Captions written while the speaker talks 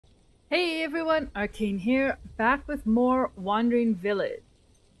Hey everyone, Arcane here, back with more Wandering Village.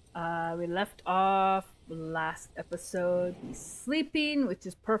 We left off last episode. He's sleeping, which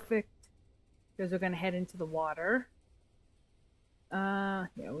is perfect because we're gonna head into the water. Yeah,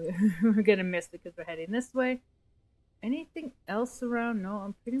 we're gonna miss it because we're heading this way. Anything else around? No,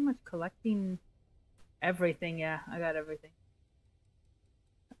 I'm pretty much collecting everything. Yeah, I got everything.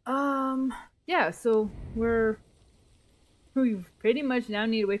 Yeah, so we pretty much now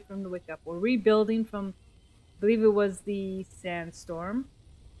need to wait for him to wake up. We're rebuilding from, I believe it was the sandstorm.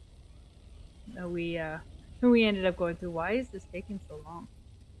 We we ended up going through. Why is this taking so long?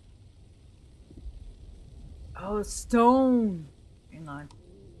 Oh, stone. Hang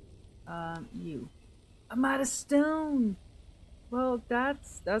on. You. I'm out of stone. Well,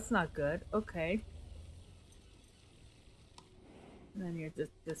 that's not good. Okay. And then you're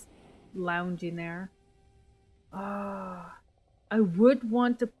just lounging there. Ah, I would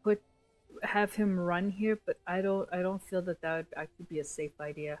want to have him run here, but I don't feel that would actually be a safe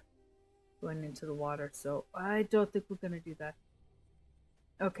idea going into the water. So I don't think we're gonna do that.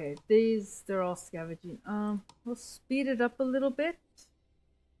 Okay, they're all scavenging. We'll speed it up a little bit.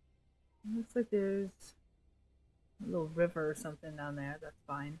 Looks like there's a little river or something down there. That's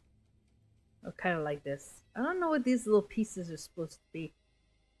fine. I kind of like this. I don't know what these little pieces are supposed to be.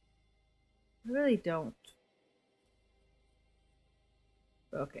 I really don't.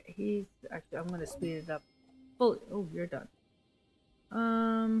 Okay, he's actually. I'm gonna speed it up. Fully. Oh, you're done.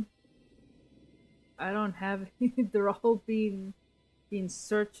 Um, I don't have. They're all being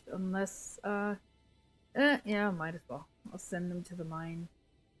searched unless. Yeah, might as well. I'll send them to the mine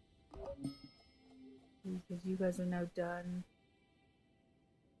because you guys are now done.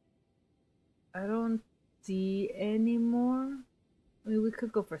 I don't see any more. I mean, we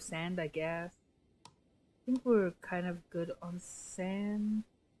could go for sand, I guess. I think we're kind of good on sand.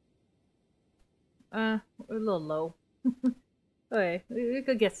 We're a little low. Okay, we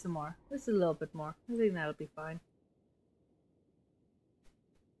could get some more. Just a little bit more. I think that'll be fine.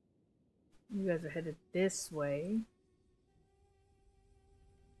 You guys are headed this way.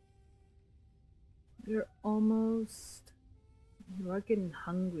 You're almost... You are getting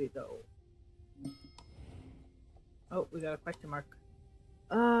hungry, though. Oh, we got a question mark.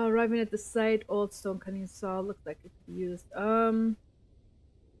 Arriving at the site, old stone cutting saw looks like it could be used.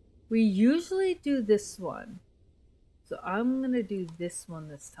 We usually do this one. So I'm gonna do this one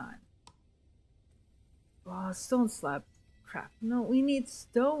this time. Oh, stone slabs. Crap. No, we need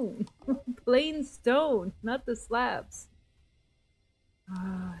stone. Plain stone, not the slabs.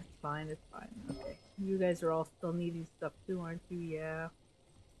 It's fine, it's fine. Okay. You guys are all still needing stuff too, aren't you? Yeah.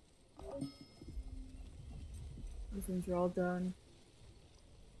 Those ones are all done.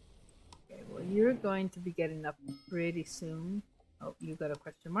 Okay, well, you're going to be getting up pretty soon. Oh, you got a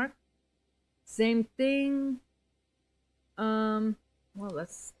question mark. Same thing. Well,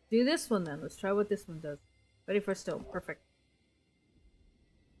 let's do this one then. Let's try what this one does. Ready for stone. Perfect.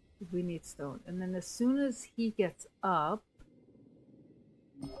 We need stone. And then as soon as he gets up...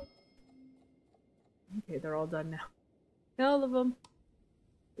 Okay, they're all done now. All of them.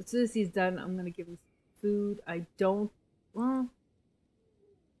 As soon as he's done, I'm going to give him food. I don't... Well...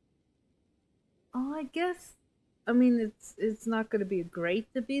 Oh, I guess... I mean, it's not going to be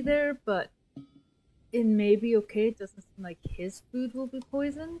great to be there, but... It may be okay. It doesn't seem like his food will be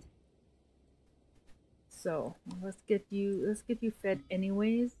poisoned. So, let's get you fed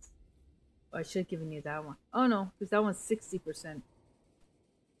anyways. Oh, I should have given you that one. Oh no, because that one's 60%.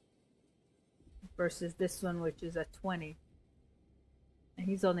 Versus this one, which is at 20. And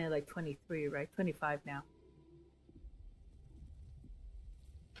he's only like 23, right? 25 now.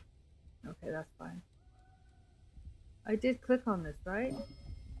 Okay, that's fine. I did click on this, right?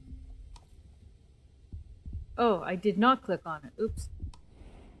 Oh, I did not click on it. Oops.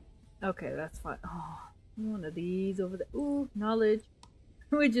 Okay, that's fine. Oh, one of these over there. Ooh, knowledge.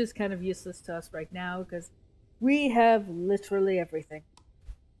 Which is kind of useless to us right now because we have literally everything.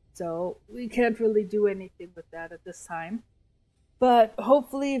 So we can't really do anything with that at this time. But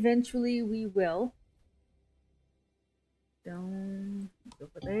hopefully, eventually, we will. Down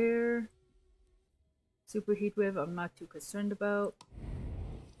over there. Superheat wave, I'm not too concerned about.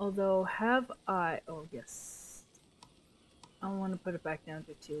 Although, have I... Oh, yes. I want to put it back down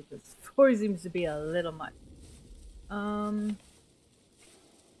to 2 because 4 seems to be a little much. I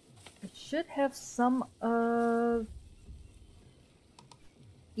should have some of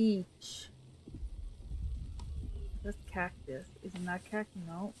each. That's cactus. Is it not cactus?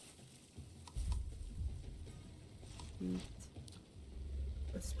 No. Eat.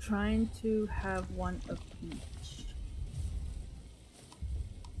 I was trying to have one of each.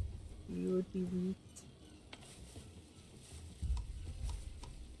 You would be wheat.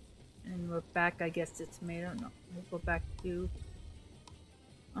 And we're back, I guess, to tomato. No, we'll go back to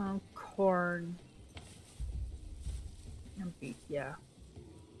corn and beef. Yeah.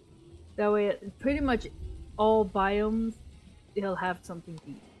 That way, pretty much all biomes, they'll have something to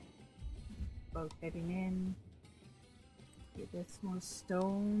eat. About heading in. Okay, there's more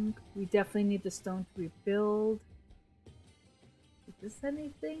stone. We definitely need the stone to rebuild. Is this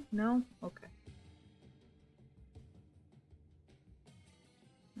anything? No? Okay.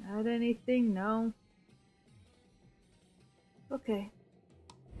 Add anything? No. Okay.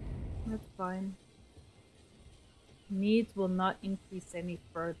 That's fine. Needs will not increase any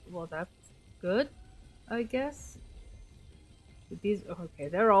further. Well, that's good, I guess. These, okay,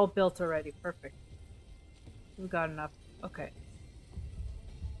 they're all built already. Perfect. We've got enough. Okay.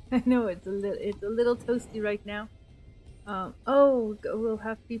 I know it's a little toasty right now. Oh, we'll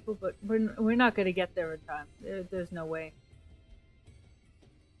have people, but we're not gonna get there in time. There's no way.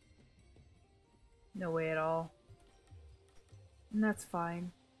 No way at all. And that's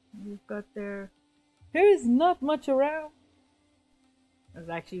fine. We've got there. There's not much around. There's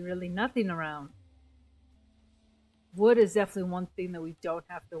actually really nothing around. Wood is definitely one thing that we don't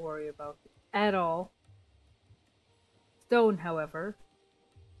have to worry about at all. Stone, however.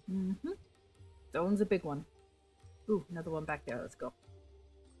 Stone's a big one. Ooh, another one back there. Let's go.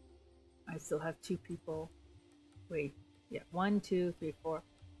 I still have 2 people. Wait. Yeah, 1, 2, 3, 4.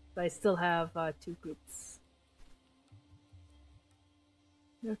 So I still have 2 groups.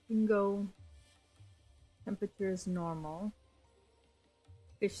 That can go. Temperature is normal.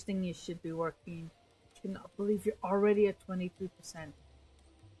 Fish thing you should be working. Cannot believe you're already at 23%.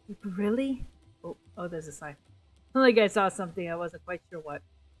 Really? Oh, there's a sign. Like I saw something, I wasn't quite sure what.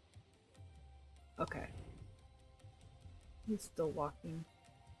 Okay. He's still walking.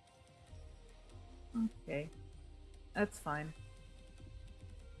 Okay. That's fine.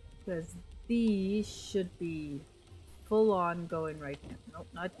 Because these should be full on going right now. Nope,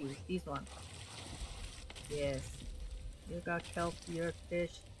 not these. These ones. Yes. You got kelp, you're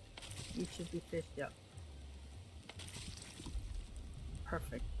fish. You should be fished up.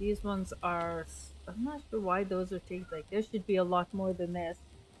 Perfect. These ones are... I'm not sure why those are taken. Like, there should be a lot more than this.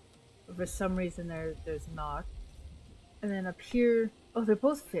 But for some reason, there's not. And then up here... Oh, they're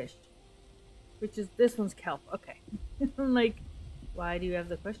both fish. Which is... This one's kelp. Okay. I'm like, why do you have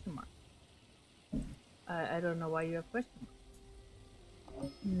the question mark? I don't know why you have question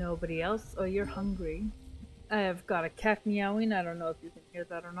marks. Nobody else? Oh, you're hungry. I have got a cat meowing. I don't know if you can hear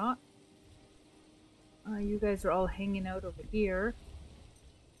that or not. You guys are all hanging out over here.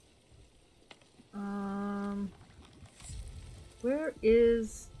 Where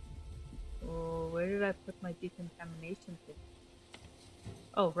is... Oh, where did I put my decontamination thing?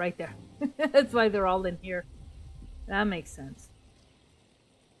 Oh, right there. That's why they're all in here. That makes sense.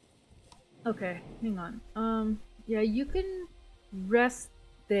 Okay, hang on. Yeah, you can rest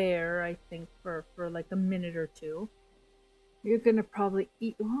there, I think, for like a minute or two. You're gonna probably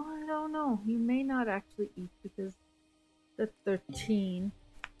eat... Oh, I don't know. You may not actually eat because that's 13.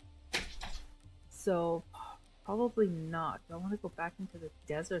 So, probably not. Do I want to go back into the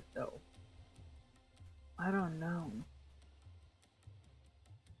desert, though? I don't know.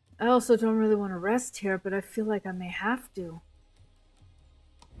 I also don't really want to rest here, but I feel like I may have to.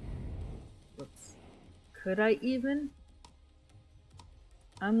 Whoops. Could I even?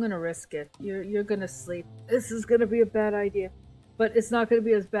 I'm gonna risk it. You're gonna sleep. This is gonna be a bad idea. But it's not gonna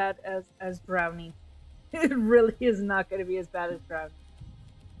be as bad as drowning. It really is not gonna be as bad as drowning.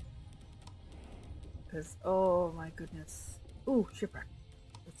 Because, oh my goodness. Ooh, shipwreck.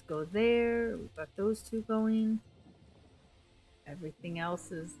 Let's go there. We've got those 2 going. Everything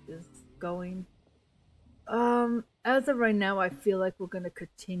else is going. As of right now, I feel like we're going to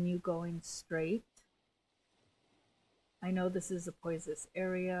continue going straight. I know this is a poisonous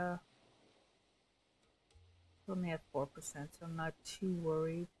area. We're only at 4%, so I'm not too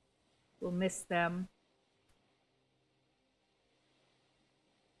worried. We'll miss them.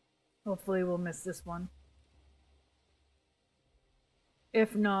 Hopefully we'll miss this one.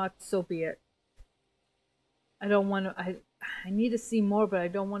 If not, so be it. I don't want to... I need to see more, but I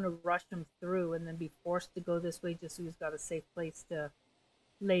don't want to rush him through and then be forced to go this way just so he's got a safe place to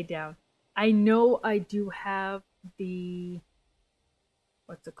lay down. I know I do have the...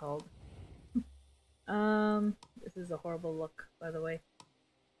 What's it called? This is a horrible look, by the way.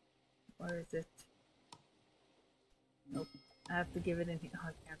 Where is it? Nope. I have to give it in here. Oh,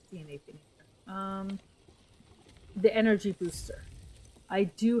 I can't see anything here. The energy booster. I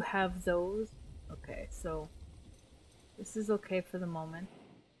do have those. Okay, so this is okay for the moment.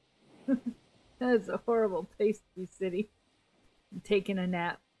 That's a horrible place to be sitting and taking a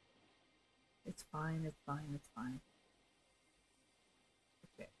nap. It's fine, it's fine, it's fine.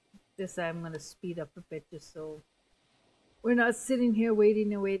 Okay. This I'm gonna speed up a bit just so we're not sitting here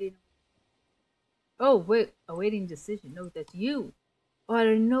waiting and waiting. Oh, wait, awaiting decision. No, that's you. Oh, I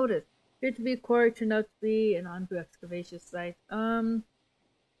didn't notice. Appeared to be a quarry, turned out to be an onto excavation site.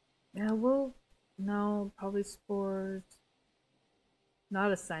 Yeah, well, no, probably spores.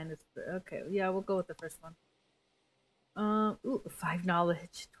 Not a sign of okay, yeah, we'll go with the first one. Ooh, 5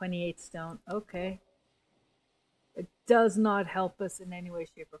 knowledge, 28 stone. Okay. It does not help us in any way,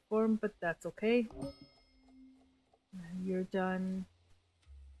 shape, or form, but that's okay. You're done.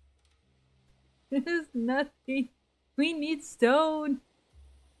 There's nothing. We need stone.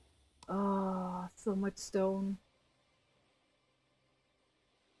 Oh, so much stone.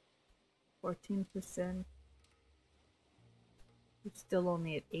 14%. We're still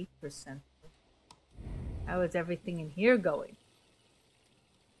only at 8%. How is everything in here going?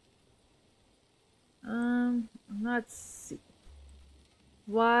 I'm not see.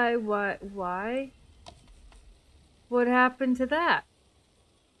 Why? What happened to that?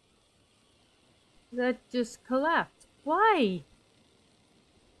 That just collapsed. Why?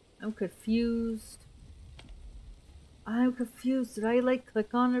 I'm confused. I'm confused. Did I like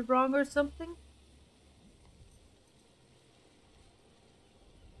click on it wrong or something?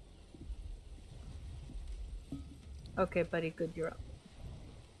 Okay, buddy, good, you're up.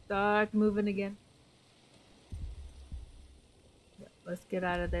 Start moving again. Yeah, let's get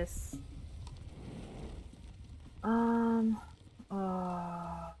out of this.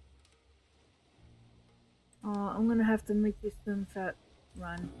 I'm gonna have to make you swim fast.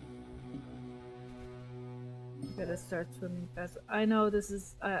 Run. Gotta start swimming fast. I know this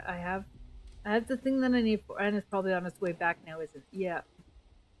is. I have the thing that I need for, and it's probably on its way back now, isn't it? Yeah.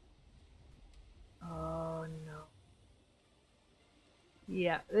 Oh no.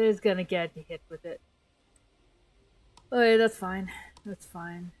 Yeah, it's gonna get hit with it. Okay, that's fine. That's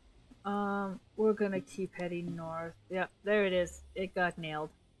fine. We're gonna keep heading north. Yeah, there it is. It got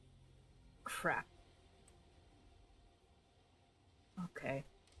nailed. Crap. Okay.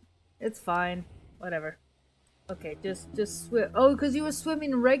 It's fine. Whatever. Okay, just swim. Oh, because you were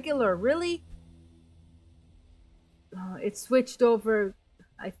swimming regular. Really? It switched over,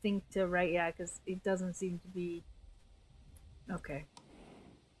 I think, to right. Yeah, because it doesn't seem to be. Okay.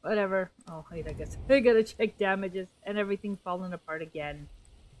 Whatever. Oh, wait, I guess I gotta check damages and everything falling apart again.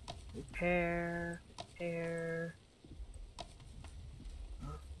 Repair. Repair.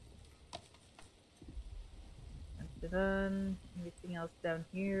 Done. Anything else down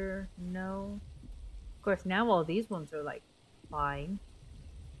here? No. Of course, now all these ones are like fine.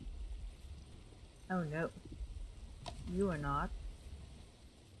 Oh no. You are not.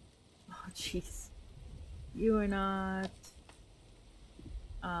 Oh jeez. You are not.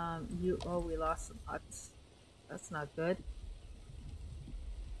 Oh, we lost some huts. That's not good.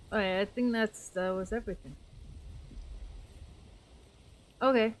 Okay, I think that was everything.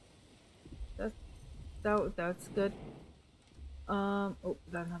 Okay. That's good. Oh,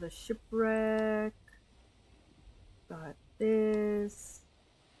 got another shipwreck. Got this.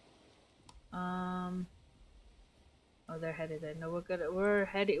 Oh, they're headed in. No, we're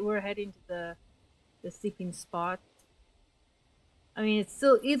heading to the sleeping spot. I mean, it's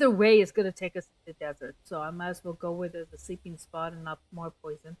still either way. It's gonna take us to the desert, so I might as well go with the sleeping spot and not more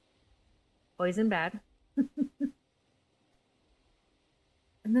poison. Poison bad.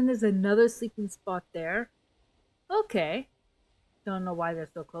 And then there's another sleeping spot there. Okay. Don't know why they're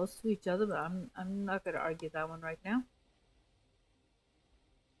so close to each other, but I'm not gonna argue that one right now.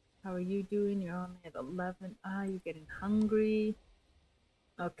 How are you doing? You're only at 11. Ah, you're getting hungry.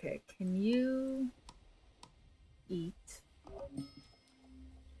 Okay, can you eat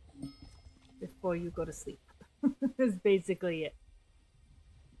before you go to sleep? That's basically it.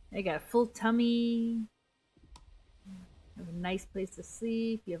 I got a full tummy. Have a nice place to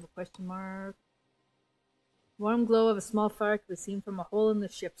sleep. You have a question mark. Warm glow of a small fire can be seen from a hole in the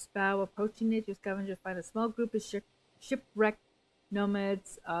ship's bow. Approaching it, your scavengers find a small group of shipwrecked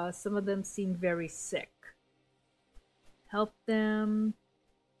nomads. Some of them seem very sick. Help them.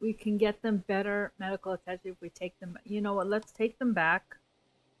 We can get them better medical attention if we take them. You know what? Let's take them back.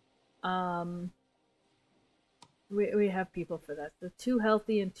 We have people for that. So 2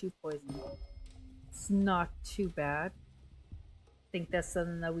 healthy and 2 poison. It's not too bad. I think that's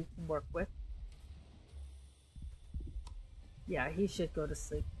something that we can work with. Yeah, he should go to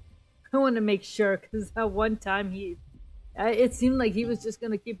sleep. I want to make sure, because that one time it seemed like he was just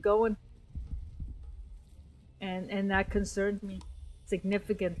going to keep going. And that concerned me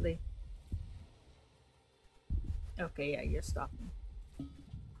significantly. Okay, yeah, you're stopping.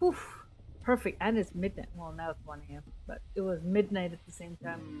 Whew. Perfect. And it's midnight. Well, now it's 1 a.m. But it was midnight at the same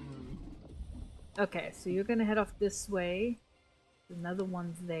time. Okay, so you're gonna head off this way. Another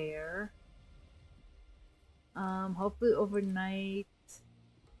one's there. Hopefully overnight.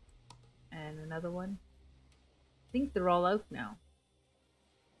 And another one. I think they're all out now.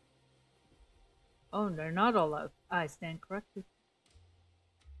 Oh, they're not all out. I stand corrected.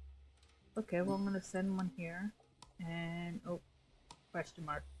 Okay, well, I'm gonna send one here. And, oh, question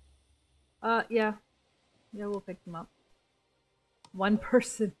mark. Yeah. Yeah, we'll pick them up. One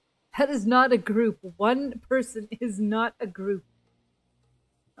person. That is not a group. One person is not a group.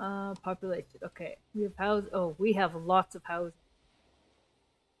 Population. Okay. We have house. Oh, we have lots of houses.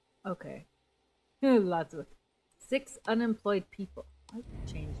 Okay. Lots of 6 unemployed people. I can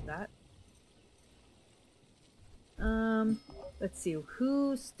change that. Let's see.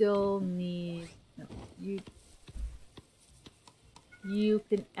 Who still needs... No, you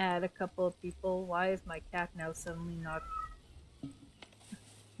can add a couple of people. Why is my cat now suddenly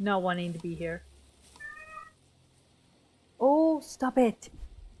not wanting to be here? Oh, stop it!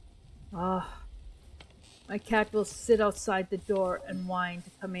 Ah, my cat will sit outside the door and whine to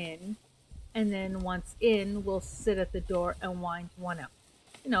come in, and then once in, will sit at the door and whine to want out.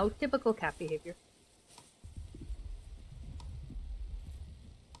 You know, typical cat behavior.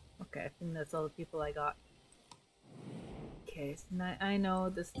 Okay, I think that's all the people I got. Okay, so now I know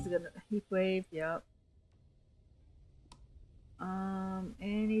this is gonna heat wave. Yep.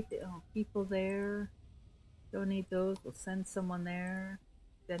 Anything? Oh, people there. Don't need those. We'll send someone there.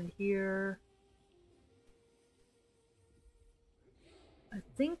 Send here. I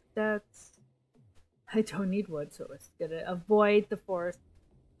think that's... I don't need wood, so it's gonna avoid the forest.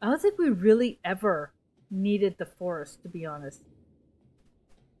 I don't think we really ever needed the forest, to be honest.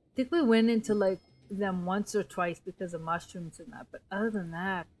 I think we went into like them once or twice because of mushrooms and that, but other than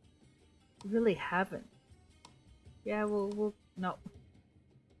that, we really haven't. Yeah, we'll no.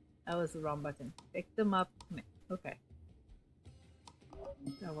 That was the wrong button. Pick them up. Okay.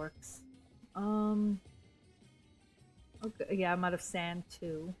 That works. Okay, yeah, I'm out of sand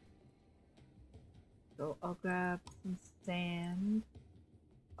too. So I'll grab some sand.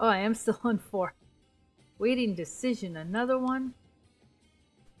 Oh, I am still on 4. Waiting decision, another one.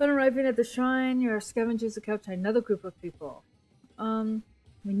 Upon arriving at the shrine, your scavengers encounter another group of people.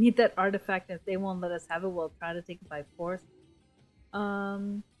 We need that artifact, and if they won't let us have it, we'll try to take it by force.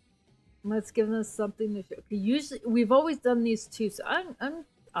 Let's give them something to show. Okay, usually, we've always done these two, so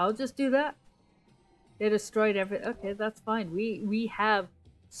I'll just do that. They destroyed everything. Okay, that's fine. We have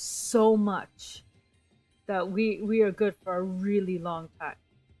so much that we are good for a really long time.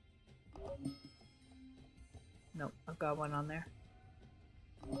 Nope, I've got one on there.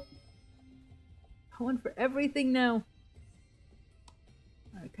 One for everything now.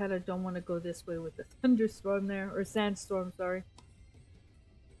 I kind of don't want to go this way with the thunderstorm there, or sandstorm, sorry.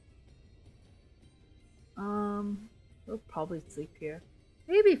 We'll probably sleep here.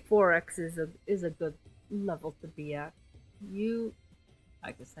 Maybe 4x is a good level to be at.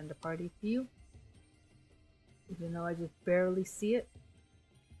 I can send a party to you, even though I just barely see it.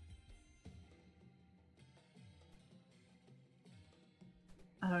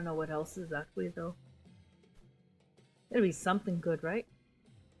 I don't know what else is exactly though. It'll be something good, right?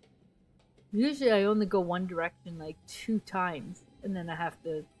 Usually I only go one direction like 2 times, and then I have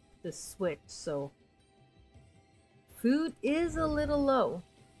to switch, so... Food is a little low.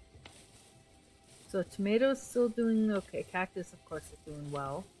 So tomatoes still doing okay. Cactus, of course, is doing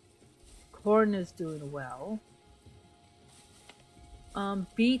well. Corn is doing well.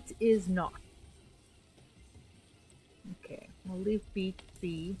 Beet is not. Okay, we'll leave beet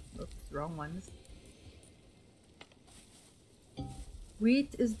be. Oops, wrong ones.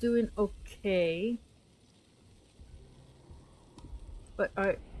 Wheat is doing okay. But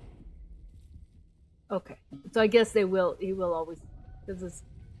okay, so I guess he will always, because it's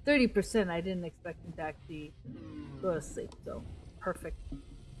 30%, I didn't expect him to actually go to sleep, so perfect.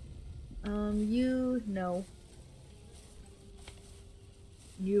 No.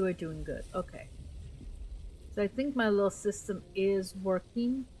 You are doing good, okay. So I think my little system is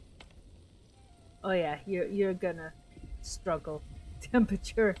working. Oh yeah, you're gonna struggle.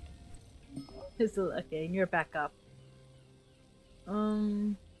 Temperature is okay, and you're back up.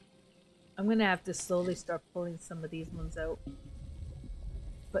 I'm gonna have to slowly start pulling some of these ones out.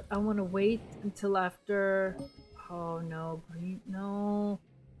 But I want to wait until after... Oh no, green, no.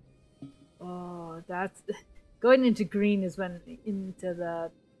 Oh, that's... Going into green is when, into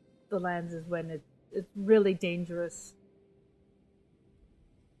the lands is when it's really dangerous.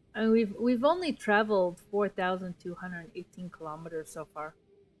 And we've only traveled 4,218 kilometers so far.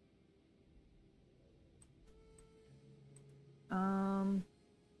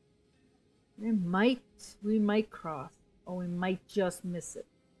 We might cross, or we might just miss it.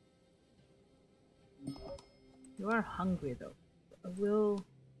 You are hungry though. We'll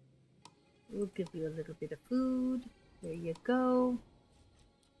give you a little bit of food. There you go.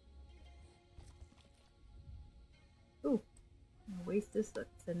 Ooh, I'll waste this.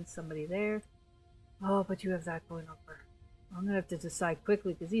 Let's send somebody there. Oh, but you have that going over. I'm gonna have to decide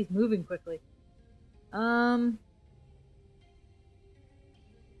quickly because he's moving quickly.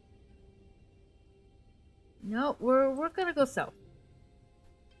 No, we're gonna go south.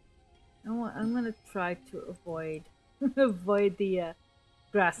 I'm gonna try to avoid avoid the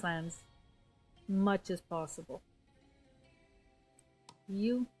grasslands much as possible.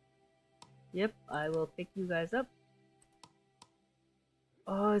 You? Yep, I will pick you guys up.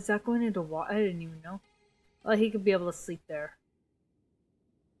 Oh, is that going into water? I didn't even know. Well, he could be able to sleep there.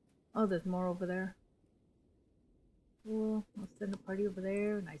 Oh, there's more over there. Cool. I'll send a party over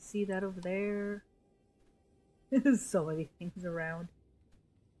there, and I see that over there. There's so many things around.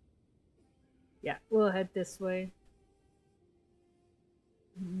 Yeah, we'll head this way.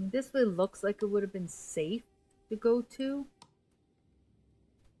 This way looks like it would have been safe to go to.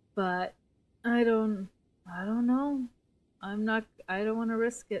 But I don't know. I don't want to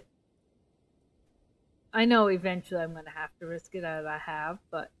risk it. I know eventually I'm going to have to risk it as I have,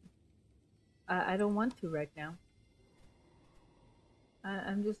 but I don't want to right now.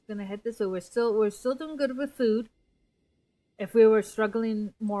 I'm just going to head this way. We're still doing good with food. If we were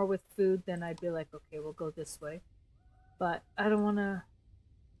struggling more with food, then I'd be like, okay, we'll go this way. But I don't want to.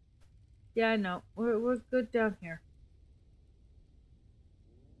 Yeah, I know. We're good down here.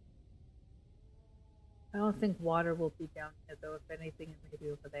 I don't think water will be down here, though. If anything,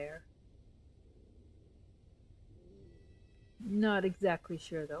 maybe over there. Not exactly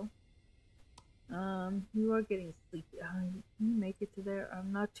sure, though. You are getting sleepy. Can you make it to there?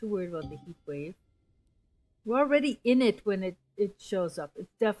 I'm not too worried about the heat wave. We're already in it when it shows up. It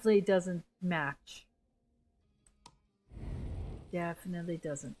definitely doesn't match. Definitely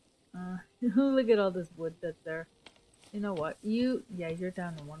doesn't. Look at all this wood that's there. You know what? You're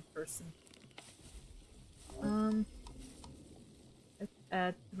down to one person. Let's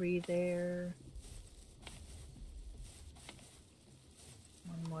add 3 there.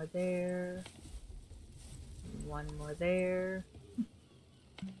 1 more there. 1 more there.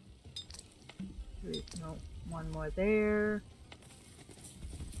 3, no, 1 more there.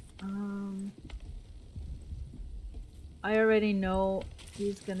 I already know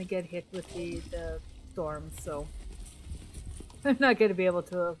he's gonna get hit with the storm, so I'm not gonna be able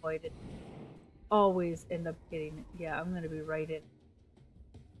to avoid it. Always end up getting it. Yeah, I'm gonna be right in.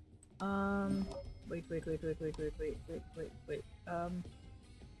 Wait.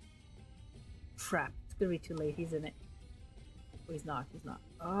 Crap. It's gonna be too late. He's in it. Oh, he's not.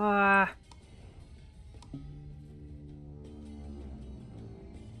 Ah.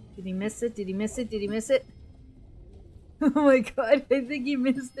 Did he miss it? Did he miss it? Oh my god, I think he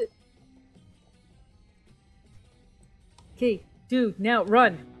missed it. Okay, dude, now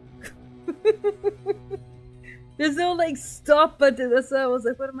run. There's no like stop button. That's why I was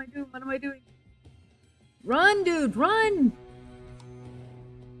like, what am I doing? Run, dude, run!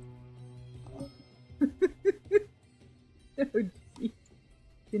 Oh, geez.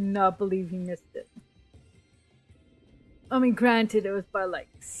 Did not believe he missed it. I mean, granted, it was by like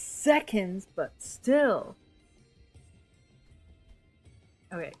seconds, but still.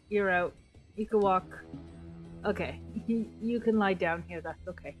 Okay, you're out. You can walk. Okay, you can lie down here. That's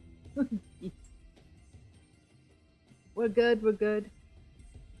okay. We're good.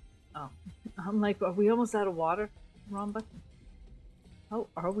 Oh, I'm like, are we almost out of water? Wrong button. How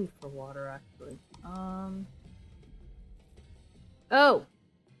are we for water, actually? Oh!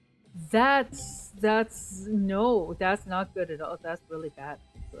 That's not good at all. That's really bad.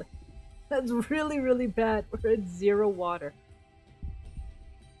 That's really bad. We're at 0 water.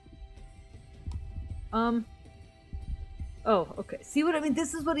 Oh, okay. See what I mean?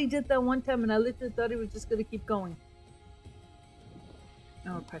 This is what he did that one time, and I literally thought he was just gonna keep going.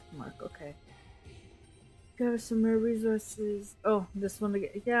 Oh, question mark. Okay. Gather some more resources. Oh, this one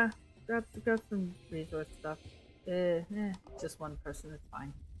again. Yeah, grab some resource stuff. Just one person. It's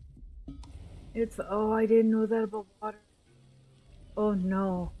fine. Oh, I didn't know that about water. Oh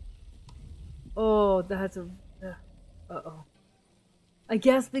no. Oh, that's a. Uh-oh. I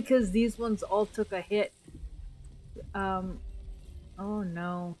guess because these ones all took a hit. Oh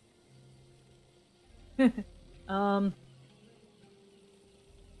no.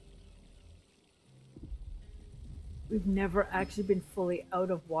 We've never actually been fully out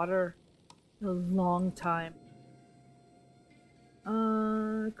of water in a long time.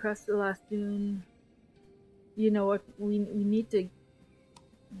 Crest the last dune. You know what? We need to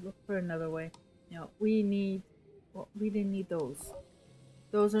look for another way. No, we need. Well, we didn't need those.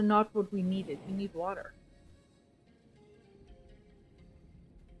 Those are not what we needed. We need water.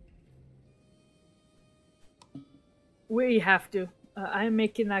 We have to. I'm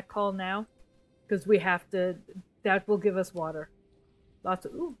making that call now because we have to. That will give us water. Lots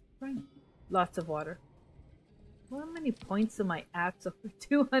of. Ooh, right. Lots of water. How many points am I at? So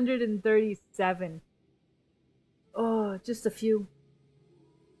 237. Oh, just a few.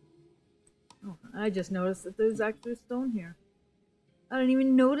 Oh, I just noticed that there's actually a stone here. I didn't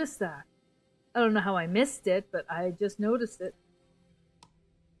even notice that. I don't know how I missed it, but I just noticed it.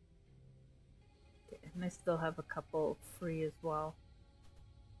 Okay, and I still have a couple free as well.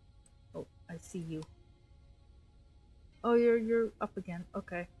 Oh, I see you. Oh, you're up again.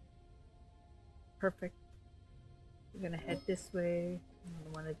 Okay. Perfect. We're gonna head this way. Another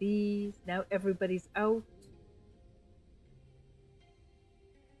one of these. Now everybody's out.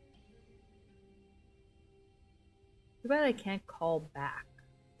 Too bad I can't call back.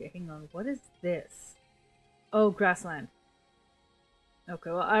 Okay, hang on. What is this? Oh, grassland.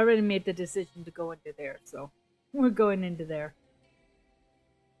 Okay, well, I already made the decision to go into there, so we're going into there.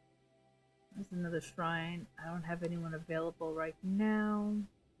 There's another shrine. I don't have anyone available right now.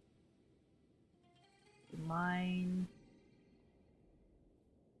 Mine.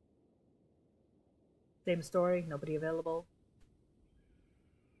 Same story. Nobody available.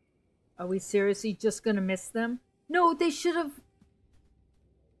 Are we seriously just gonna miss them? No, they should have.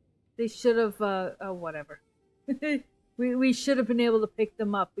 They should have. Whatever. we should have been able to pick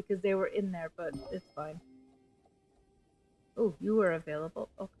them up because they were in there, but it's fine. Oh, you were available.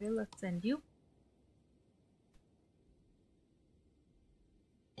 Okay, let's send you.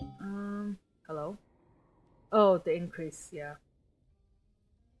 Hello. Oh, the increase. Yeah.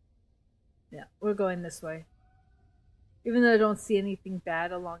 Yeah, we're going this way. Even though I don't see anything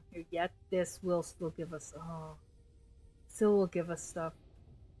bad along here yet, this will still give us. Oh. Still will give us stuff.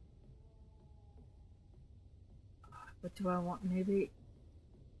 What do I want? Maybe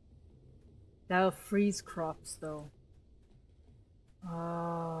that'll freeze crops though.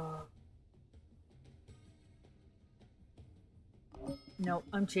 Oh. No,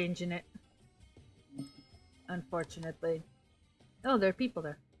 I'm changing it. Unfortunately. Oh, there are people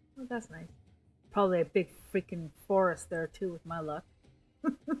there. Oh, that's nice. Probably a big freaking forest there too with my luck.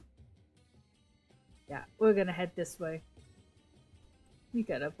 Yeah, we're gonna head this way. We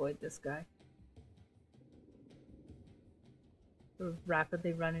gotta avoid this guy. We're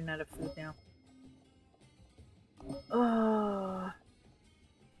rapidly running out of food now. Oh,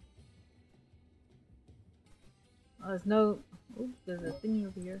 there's no. Oh, there's a thingy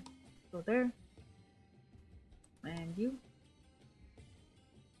over here. Go there. And you.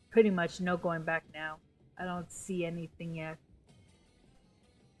 Pretty much no going back now. I don't see anything yet.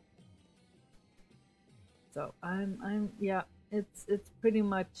 So yeah, it's pretty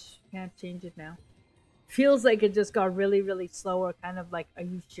much can't change it now. Feels like it just got really slower, kind of like, are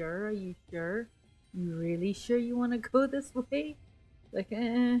you sure? Are you sure? You really sure you want to go this way? Like,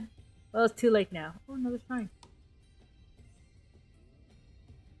 well, it's too late now. Oh, another shrine.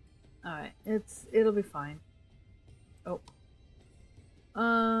 Alright, it'll be fine. Oh.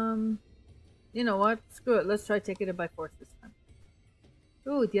 You know what? Screw it. Let's try taking it by force this time.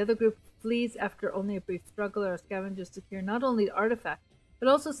 Ooh, the other group flees after only a brief struggle. Our scavengers secure not only the artifact, but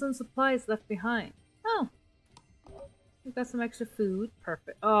also some supplies left behind. Oh. We've got some extra food.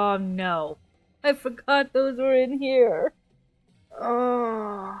 Perfect. Oh, no. I forgot those were in here.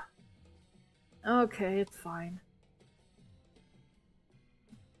 Oh. Okay, it's fine.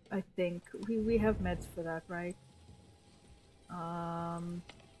 I think. We have meds for that, right?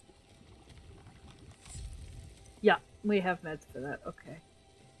 Yeah, we have meds for that. Okay.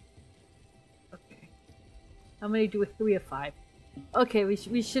 Okay. How many do we have? 5. Okay,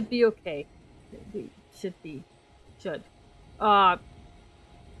 we should be okay. We should be. Should. I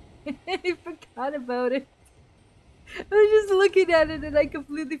forgot about it. I was just looking at it and I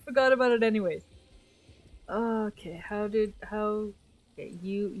completely forgot about it anyways. Okay, okay,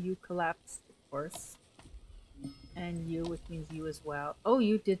 you collapsed, of course. And you, which means you as well. Oh,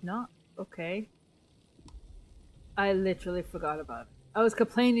 you did not. Okay. I literally forgot about it. I was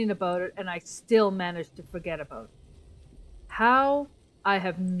complaining about it and I still managed to forget about it. How? I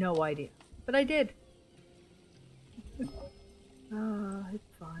have no idea. But I did. Oh,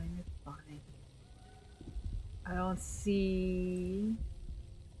 it's fine, it's fine. I don't see...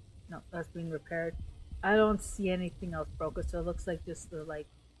 No, that's being repaired. I don't see anything else broken, so it looks like just the like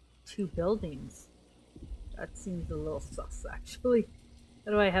 2 buildings. That seems a little sus, actually.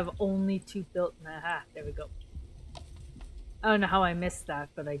 How do I have only 2 built? Aha, there we go. I don't know how I missed that,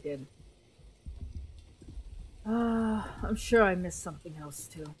 but I did. I'm sure I missed something else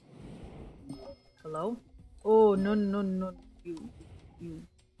too. Hello? Oh, no, no, no. You.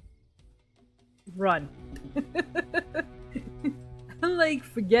 Run. I'm like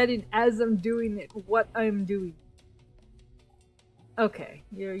forgetting as I'm doing it what I'm doing. Okay,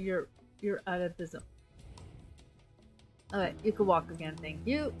 you're out of the zone. Alright, you can walk again, thank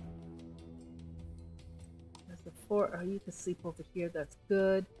you. There's the 4. Oh, you can sleep over here, that's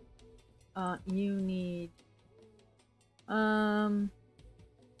good. You need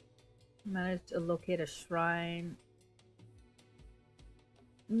manage to locate a shrine.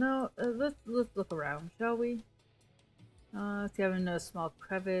 No, let's look around, shall we? Let's have another small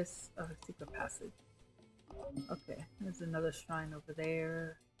crevice. Oh, secret passage. Okay, there's another shrine over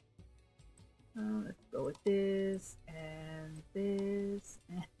there. Let's go with this and this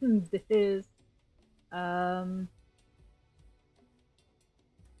and this. I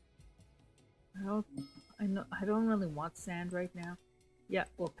don't really want sand right now. Yeah,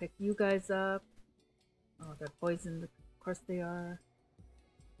 we'll pick you guys up. Oh, they're poisoned. Of course they are.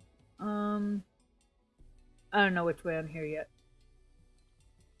 I don't know which way I'm here yet.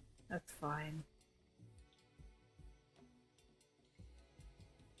 That's fine.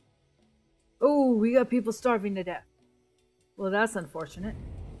 Oh, we got people starving to death. Well, that's unfortunate.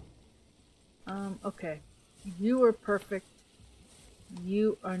 Okay. You are perfect.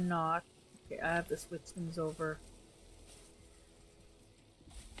 You are not. Okay, I have to switch things over.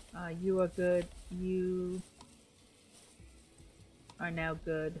 You are good. You are now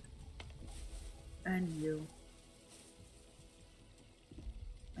good. And you.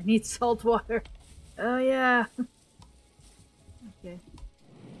 I need salt water. Oh yeah. Okay.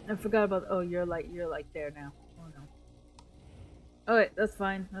 I forgot about. Oh, you're like there now. Oh no. Alright, that's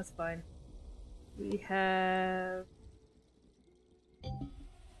fine. That's fine. We have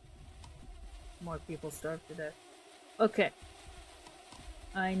more people starved to death. Okay.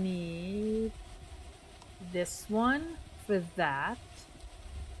 I need this one for that.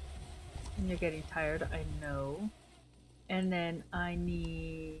 And you're getting tired, I know. And then I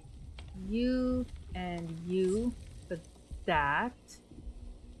need you and you for that.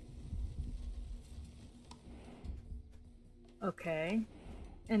 Okay.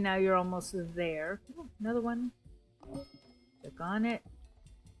 And now you're almost there. Ooh, another one. Click on it.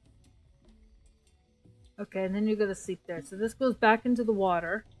 Okay, and then you're gonna sleep there. So this goes back into the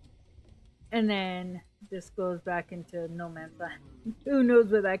water. And then this goes back into no man's land. Who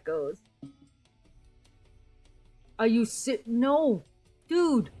knows where that goes? Are you No!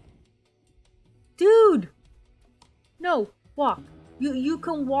 Dude! Dude! No! Walk. You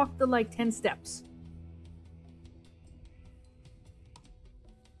can walk the like 10 steps.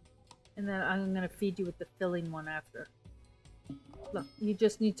 And then I'm gonna feed you with the filling one after. Look, you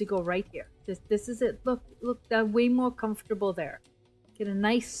just need to go right here. This is it. Look, that's way more comfortable there. Get a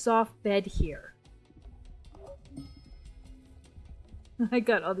nice soft bed here. I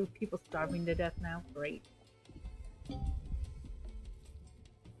got all these people starving to death now. Great.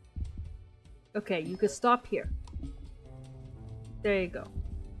 Okay, you can stop here. There you go.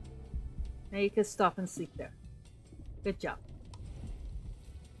 Now you can stop and sleep there. Good job.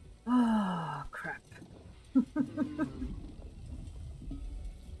 Oh, crap.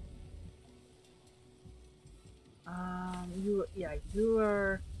 You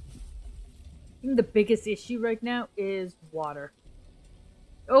are... I think the biggest issue right now is water.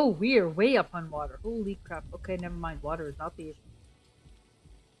 Oh, we are way up on water. Holy crap. Okay, never mind. Water is not the issue.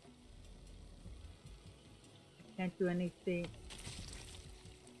 I can't do anything.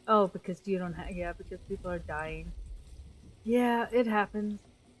 Oh, because you don't have... Yeah, because people are dying. Yeah, it happens.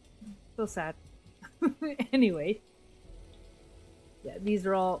 So sad. Anyway. Yeah, these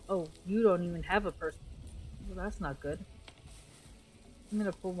are all... Oh, you don't even have a person. Well, that's not good. I'm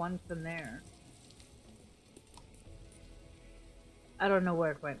gonna put one from there. I don't know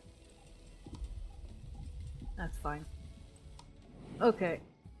where it went. That's fine. Okay.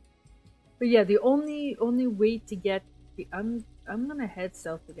 But yeah, the only way to get... I'm gonna head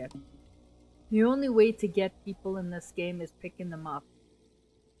south again. The only way to get people in this game is picking them up.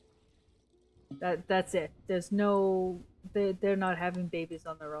 That's it. There's no... They're not having babies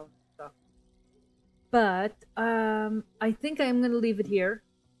on their own. So. But, I think I'm gonna leave it here.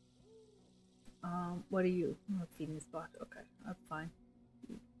 What are you? Oh, feeding spot. Okay, that's fine.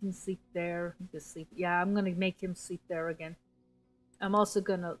 You can sleep there. You can sleep. Yeah, I'm gonna make him sleep there again. I'm also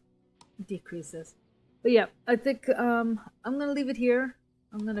gonna decrease this. But yeah, I think I'm gonna leave it here.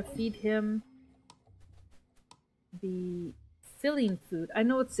 I'm gonna feed him the filling food. I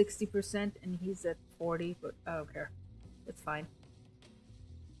know it's 60% and he's at 40, but I don't care. It's fine.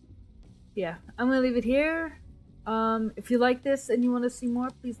 Yeah, I'm gonna leave it here. If you like this and you want to see more,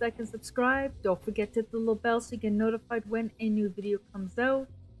 please like and subscribe. Don't forget to hit the little bell so you get notified when a new video comes out.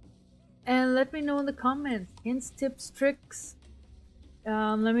 And let me know in the comments, hints, tips, tricks.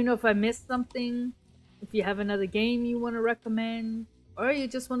 Let me know if I missed something, if you have another game you want to recommend, or you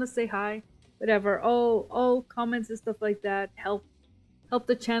just want to say hi. Whatever. All comments and stuff like that help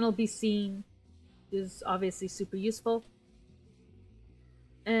the channel be seen. Is obviously super useful.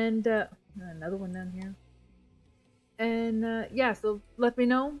 And another one down here. And yeah, so let me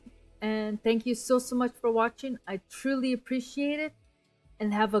know. And thank you so much for watching. I truly appreciate it.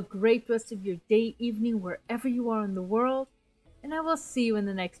 And have a great rest of your day, evening, wherever you are in the world. And I will see you in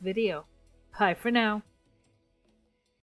the next video. Bye for now.